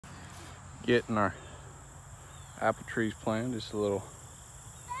getting our apple trees planted. Just a little,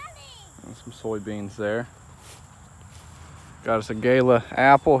 and some soybeans there. Got us a Gala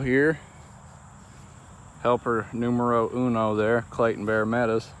apple here. Helper numero uno there, Clayton Bear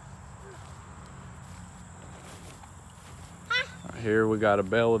Meadows. Right here we got a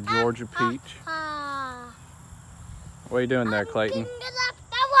bale of Georgia peach. What are you doing there, Clayton?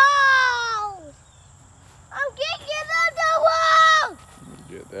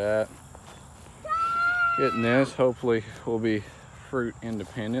 Get that. Getting this. Hopefully we'll be fruit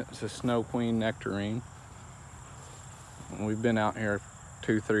independent. It's a Snow Queen nectarine. And we've been out here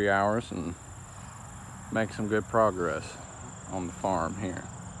 2-3 hours and make some good progress on the farm here.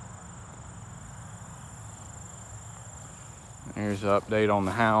 Here's the update on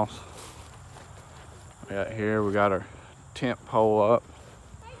the house. We got our temp pole up.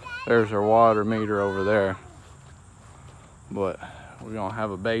 There's our water meter over there. But we're gonna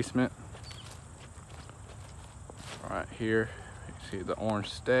have a basement right here. You can see the orange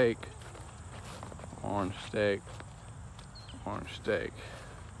steak, orange steak, orange steak,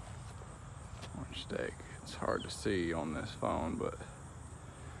 orange steak. It's hard to see on this phone, but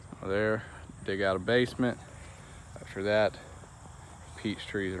there, dig out a basement. After that, peach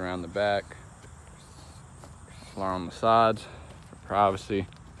trees around the back, flower on the sides for privacy.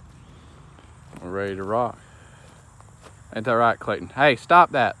 We're ready to rock. Ain't that right, Clayton? Hey,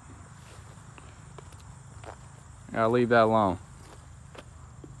 stop that. Gotta leave that alone.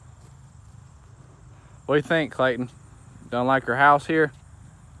 What do you think, Clayton? Don't like your house here?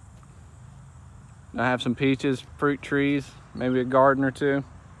 I have some peaches, fruit trees, maybe a garden or two.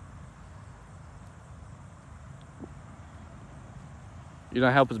 You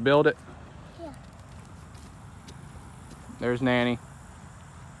gonna help us build it? Yeah. There's Nanny.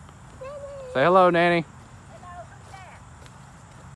 Say hello, Nanny.